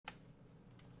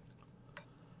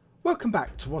Welcome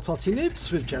back to What Arty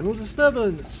Noobs with General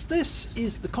Disturbance. This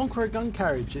is the Conqueror Gun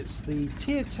Carriage. It's the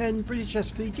Tier 10 British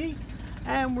SPG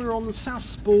and we're on the south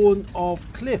spawn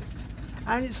of Cliff.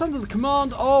 And it's under the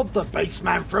command of the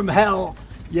Bassman from Hell.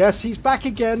 Yes, he's back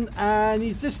again, and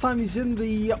this time he's in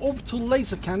the orbital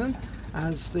laser cannon,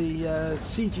 as the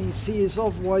CGC is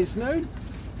otherwise known,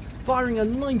 firing a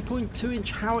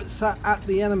 9.2-inch howitzer at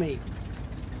the enemy.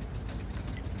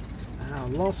 Now,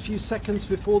 last few seconds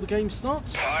before the game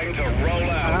starts. Time to roll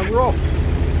out. And we're off.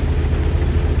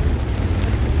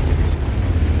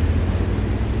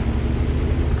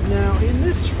 Now, in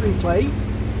this replay,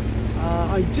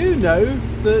 I do know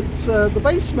that the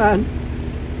Bassman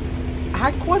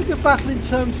had quite a good battle in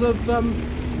terms of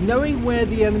knowing where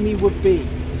the enemy would be.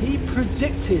 He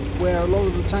predicted where a lot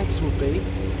of the tanks would be,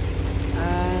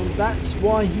 and that's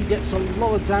why he gets a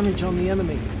lot of damage on the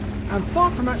enemy. And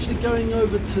far from actually going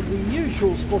over to the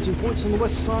usual spotting points on the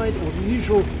west side, or the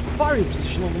usual firing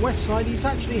position on the west side, he's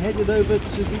actually headed over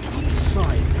to the east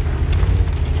side.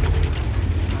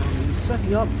 And he's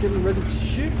setting up, getting ready to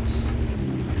shoot.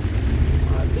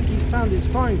 I think he's found his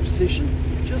firing position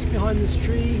just behind this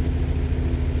tree.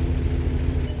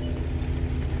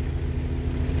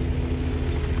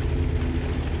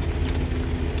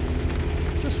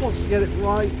 Just wants to get it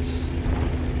right.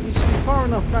 Needs to be far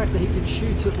enough back that he can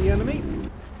shoot at the enemy.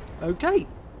 Okay,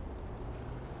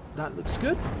 that looks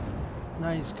good.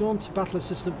 Now he's gone to battle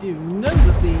assistant view. You know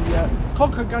that the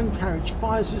Conqueror Gun Carriage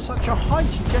fires with such a high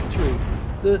trajectory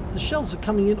that the shells are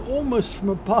coming in almost from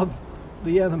above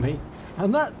the enemy.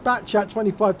 And that batch at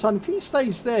 25 ton, if he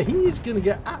stays there, he is going to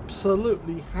get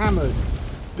absolutely hammered,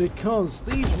 because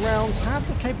these rounds have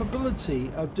the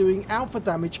capability of doing alpha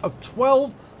damage of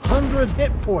 1200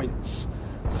 hit points.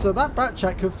 So that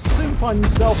Batchat could soon find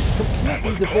himself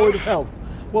completely devoid of health.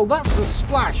 Well, that was a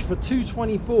splash for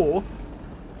 224,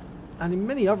 and in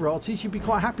many other arties you'd be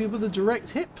quite happy with a direct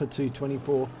hit for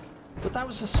 224, but that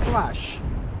was a splash.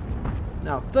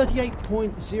 Now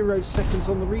 38.0 seconds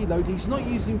on the reload. He's not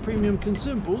using premium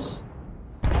consumables,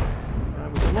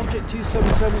 and with an Object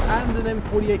 277 and an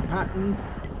M48 pattern,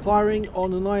 firing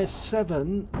on an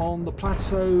IS-7 on the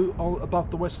plateau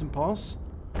above the Western Pass.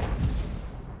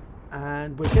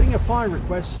 And we're getting a fire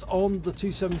request on the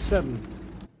 277.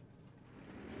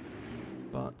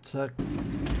 But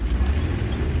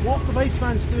what the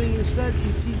Bassman's doing instead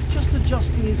is he's just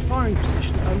adjusting his firing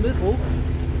position a little.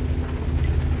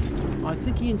 I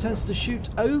think he intends to shoot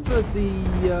over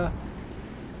the...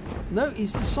 no,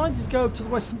 he's decided to go up to the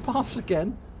Western Pass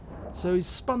again. So he's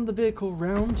spun the vehicle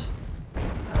round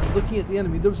and looking at the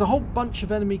enemy. There was a whole bunch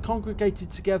of enemy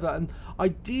congregated together, and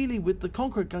ideally with the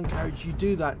Conqueror Gun Carriage you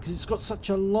do that because it's got such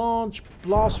a large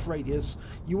blast radius.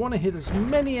 You want to hit as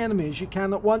many enemies as you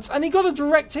can at once, and he got a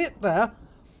direct hit there.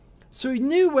 So he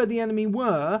knew where the enemy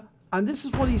were, and this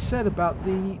is what he said about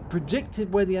the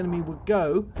predicted where the enemy would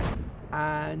go.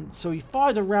 And so he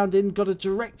fired a round in, got a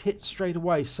direct hit straight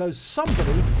away. So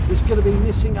somebody is going to be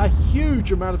missing a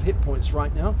huge amount of hit points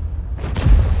right now.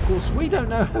 Of course, we don't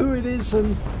know who it is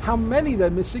and how many they're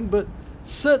missing, but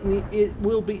certainly it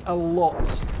will be a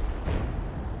lot.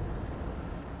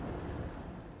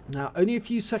 Now, only a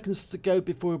few seconds to go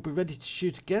before we'll be ready to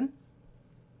shoot again.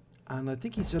 And I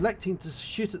think he's electing to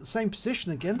shoot at the same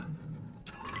position again.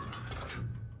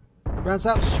 Rounds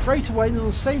out straight away in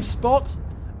the same spot.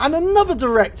 And another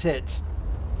direct hit.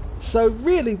 So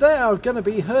really, they are going to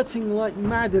be hurting like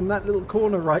mad in that little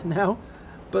corner right now.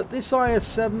 But this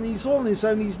IS-7, he's all on his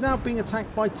own. He's now being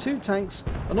attacked by two tanks,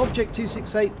 an Object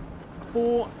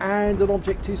 268-4 and an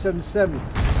Object 277.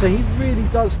 So he really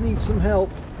does need some help.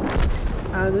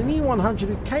 And an E100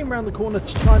 who came around the corner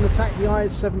to try and attack the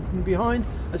IS-7 from behind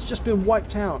has just been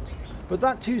wiped out. But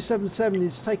that 277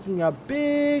 is taking a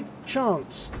big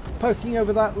chance poking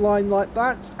over that line like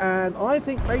that, and I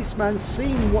think Bassman's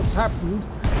seen what's happened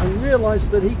and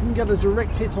realised that he can get a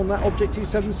direct hit on that Object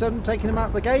 277, taking him out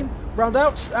of the game. Round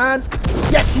out, and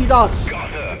yes, he does!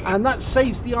 And that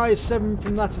saves the IS-7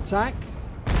 from that attack.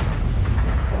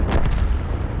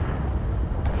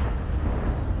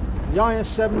 The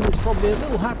IS-7 is probably a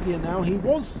little happier now. He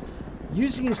was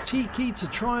using his T key to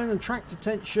try and attract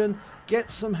attention, get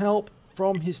some help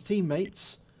from his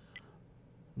teammates.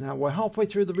 Now we're halfway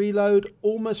through the reload,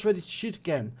 almost ready to shoot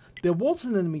again. There was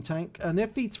an enemy tank, an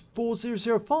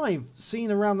FV4005,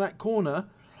 seen around that corner,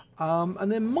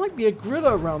 and there might be a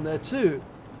Guerrilla around there too.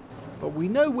 But we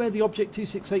know where the Object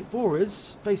 2684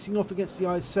 is, facing off against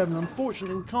the IS-7.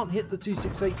 Unfortunately, we can't hit the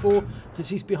 2684 because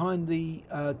he's behind the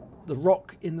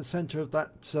rock in the centre of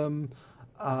that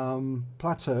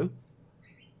plateau.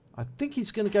 I think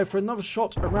he's going to go for another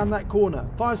shot around that corner.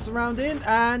 Fires the round in,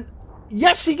 and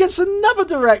Yes, he gets another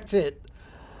direct hit.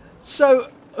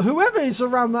 So whoever is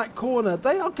around that corner,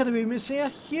 they are going to be missing a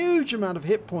huge amount of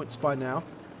hit points by now.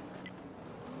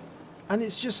 And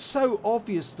it's just so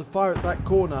obvious to fire at that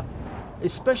corner,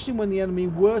 especially when the enemy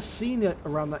were seen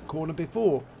around that corner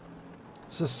before.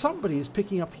 So somebody is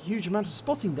picking up a huge amount of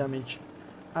spotting damage.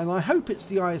 And I hope it's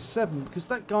the IS-7, because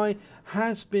that guy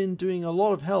has been doing a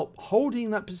lot of help holding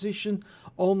that position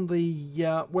on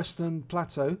the western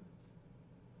plateau.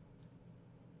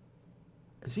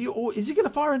 Is he going to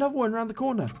fire another one around the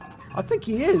corner? I think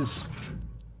he is.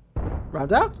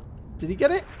 Round out. Did he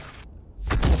get it?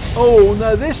 Oh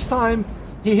no, this time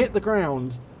he hit the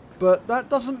ground. But that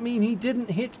doesn't mean he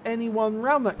didn't hit anyone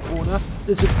round that corner.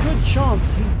 There's a good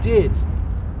chance he did.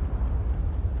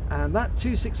 And that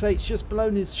 268's just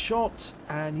blown his shot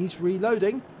and he's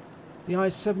reloading. The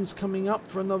I-7's coming up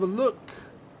for another look.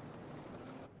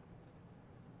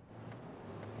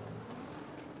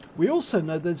 We also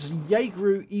know there's a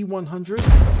Jaeger E100, a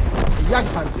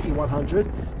Jagdpanzer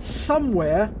E100,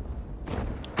 somewhere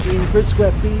in grid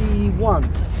square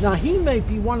B1. Now he may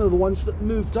be one of the ones that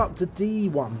moved up to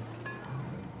D1.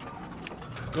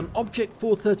 Got an Object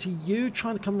 430U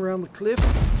trying to come around the cliff.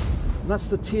 And that's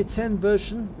the tier 10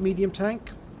 version, medium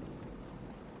tank.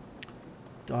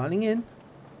 Dialing in.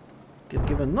 Gonna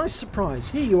give a nice surprise.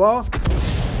 Here you are.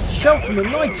 Shell from a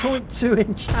 9.2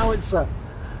 inch howitzer.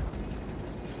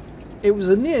 It was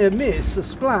a near miss, a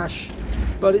splash,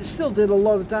 but it still did a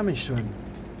lot of damage to him.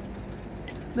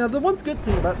 Now the one good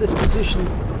thing about this position,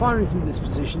 firing from this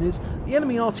position, is the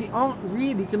enemy Arty aren't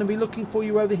really going to be looking for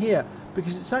you over here,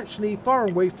 because it's actually far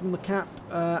away from the cap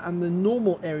and the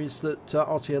normal areas that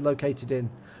Arty are located in.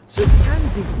 So it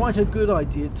can be quite a good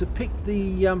idea to pick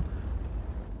the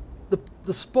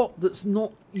spot that's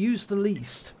not used the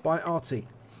least by Arty.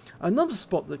 Another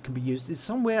spot that can be used is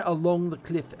somewhere along the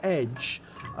cliff edge,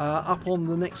 up on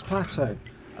the next plateau.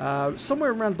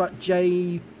 Somewhere around about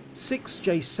J6,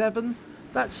 J7.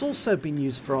 That's also been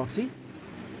used for Arty.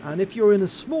 And if you're in a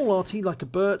small Arty like a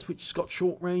Burt, which has got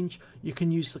short range, you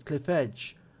can use the cliff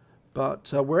edge.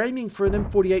 But we're aiming for an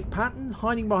M48 pattern,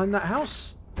 hiding behind that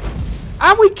house.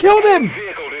 And we killed him!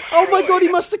 Oh my god, he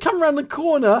must have come around the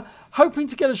corner, hoping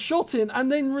to get a shot in,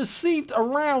 and then received a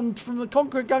round from the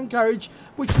Conqueror Gun Carriage,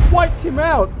 which wiped him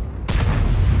out.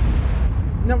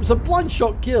 Now, it was a blind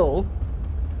shot kill.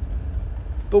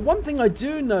 But one thing I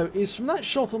do know is from that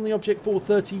shot on the Object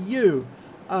 430U,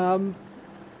 the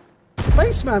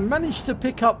baseman managed to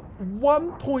pick up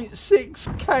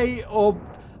 1.6k of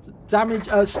damage,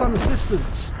 stun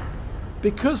assistance,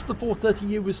 because the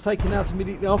 430U was taken out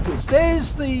immediately afterwards.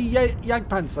 There's the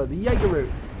Jagdpanzer, the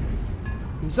Jaeger.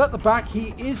 He's at the back.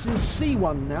 He is in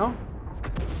C1 now.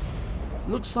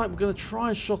 Looks like we're going to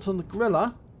try a shot on the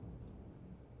Gorilla.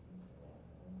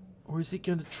 Or is he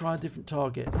going to try a different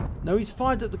target? No, he's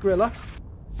fired at the Gorilla.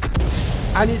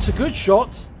 And it's a good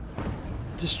shot.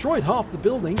 Destroyed half the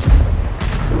building.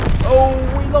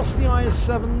 Oh, we lost the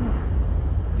IS-7.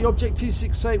 The Object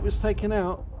 268 was taken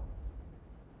out.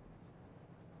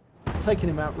 Taking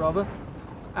him out, rather.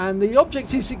 And the Object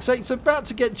 268 is about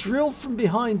to get drilled from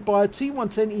behind by a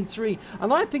T110E3.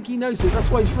 And I think he knows it. That's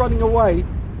why he's running away.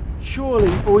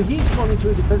 Surely, or he's gone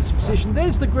into a defensive position.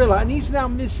 There's the Gorilla, and he's now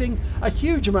missing a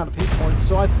huge amount of hit points.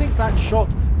 So I think that shot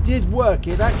did work.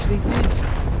 It actually did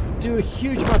do a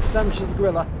huge amount of damage to the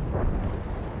Gorilla.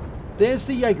 There's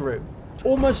the Jaeger.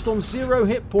 Almost on 0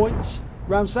 hit points.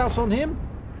 Rounds out on him.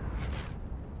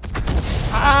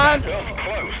 And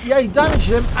yeah, he damaged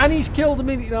him, and he's killed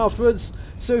immediately afterwards.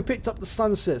 So he picked up the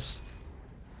stun assist.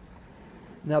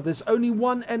 Now there's only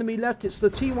one enemy left. It's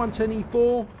the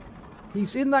T110E4.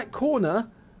 He's in that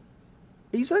corner.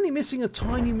 He's only missing a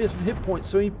tiny bit of hit points,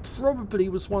 so he probably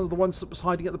was one of the ones that was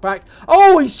hiding at the back.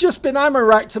 Oh, he's just been ammo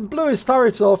racked and blew his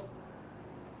turret off.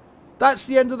 That's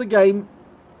the end of the game.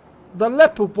 The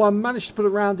Leopard one managed to put a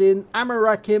round in, ammo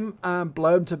rack him, and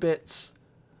blow him to bits.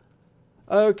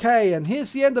 Okay, and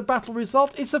here's the end of battle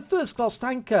result. It's a first-class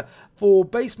tanker for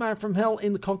BassmanFromHell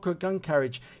in the Conqueror Gun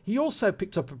Carriage. He also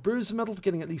picked up a Bruiser medal for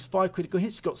getting at least 5 critical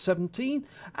hits. He got 17,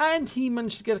 and he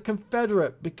managed to get a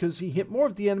Confederate because he hit more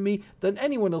of the enemy than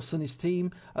anyone else on his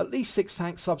team. At least 6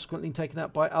 tanks subsequently taken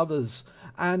out by others.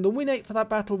 And the win rate for that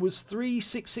battle was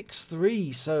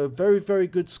 3,663, so very, very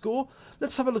good score.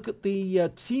 Let's have a look at the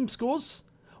team scores.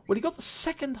 Well, he got the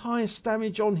second highest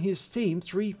damage on his team,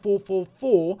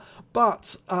 3,444,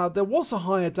 but there was a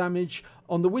higher damage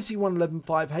On the Wizzy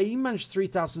 111.5A, he managed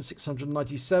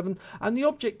 3,697, and the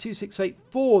Object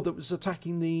 2684 that was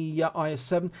attacking the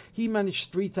IS-7, he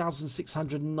managed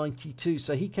 3,692,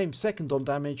 so he came second on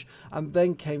damage, and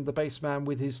then came the Bassman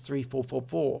with his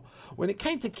 3,444. When it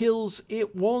came to kills,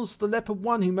 it was the Leopard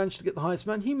 1 who managed to get the highest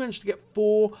man. He managed to get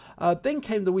 4, then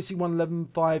came the Wizzy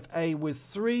 111.5A with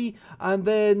 3, and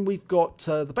then we've got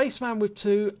the Bassman with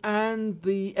 2, and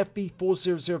the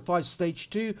FB4005 Stage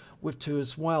 2 with 2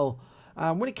 as well.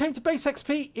 When it came to base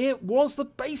XP, it was the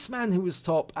Bassman who was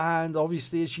top, and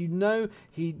obviously, as you know,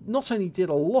 he not only did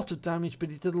a lot of damage,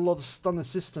 but he did a lot of stun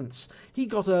assistance. He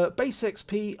got a base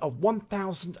XP of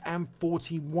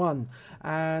 1041,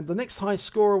 and the next highest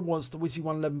scorer was the Wizzy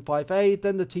 111.5A,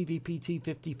 then the TVPT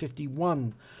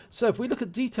 5051. So if we look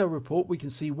at detail report, we can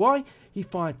see why. He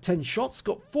fired 10 shots,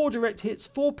 got 4 direct hits,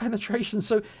 4 penetrations.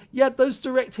 So yeah, those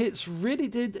direct hits really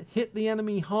did hit the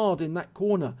enemy hard in that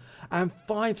corner, and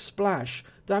 5 splash.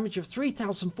 Damage of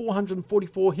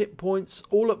 3,444 hit points,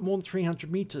 all at more than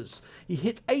 300 meters. He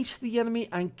hit 8 of the enemy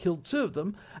and killed 2 of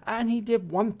them, and he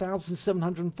did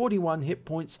 1,741 hit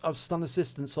points of stun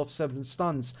assistance off 7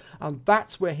 stuns, and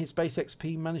that's where his base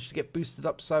XP managed to get boosted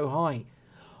up so high.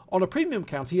 On a premium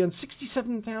count, he earned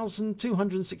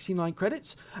 67,269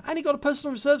 credits, and he got a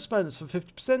personal reserves bonus for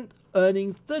 50%,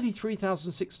 earning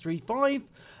 33,635,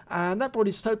 and that brought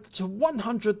his total to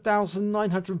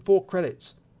 100,904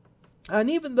 credits.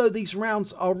 And even though these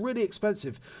rounds are really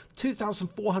expensive,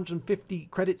 2,450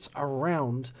 credits a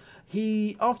round,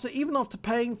 even after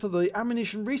paying for the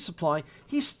ammunition resupply,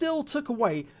 he still took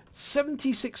away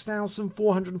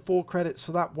 76,404 credits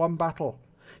for that one battle.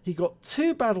 He got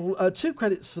 2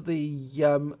 credits for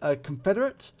the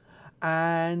Confederate,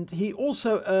 and he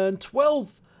also earned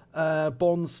 12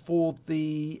 bonds for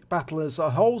the battle as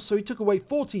a whole, so he took away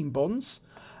 14 bonds.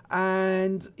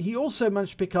 And he also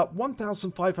managed to pick up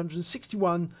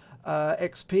 1,561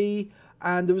 XP,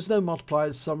 and there was no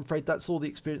multipliers, so I'm afraid that's all the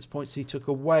experience points he took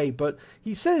away. But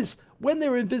he says when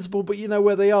they're invisible, but you know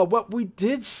where they are. Well, we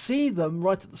did see them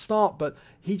right at the start, but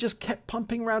he just kept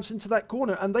pumping rounds into that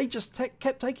corner, and they just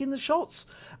kept taking the shots.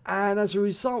 And as a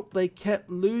result, they kept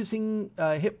losing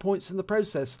hit points in the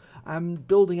process and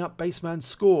building up Bassman's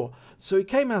score. So he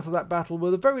came out of that battle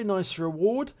with a very nice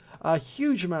reward, a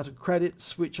huge amount of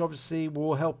credits, which obviously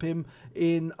will help him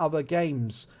in other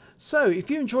games. So if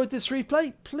you enjoyed this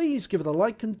replay, please give it a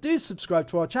like and do subscribe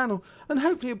to our channel, and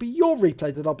hopefully it'll be your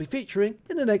replay that I'll be featuring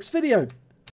in the next video.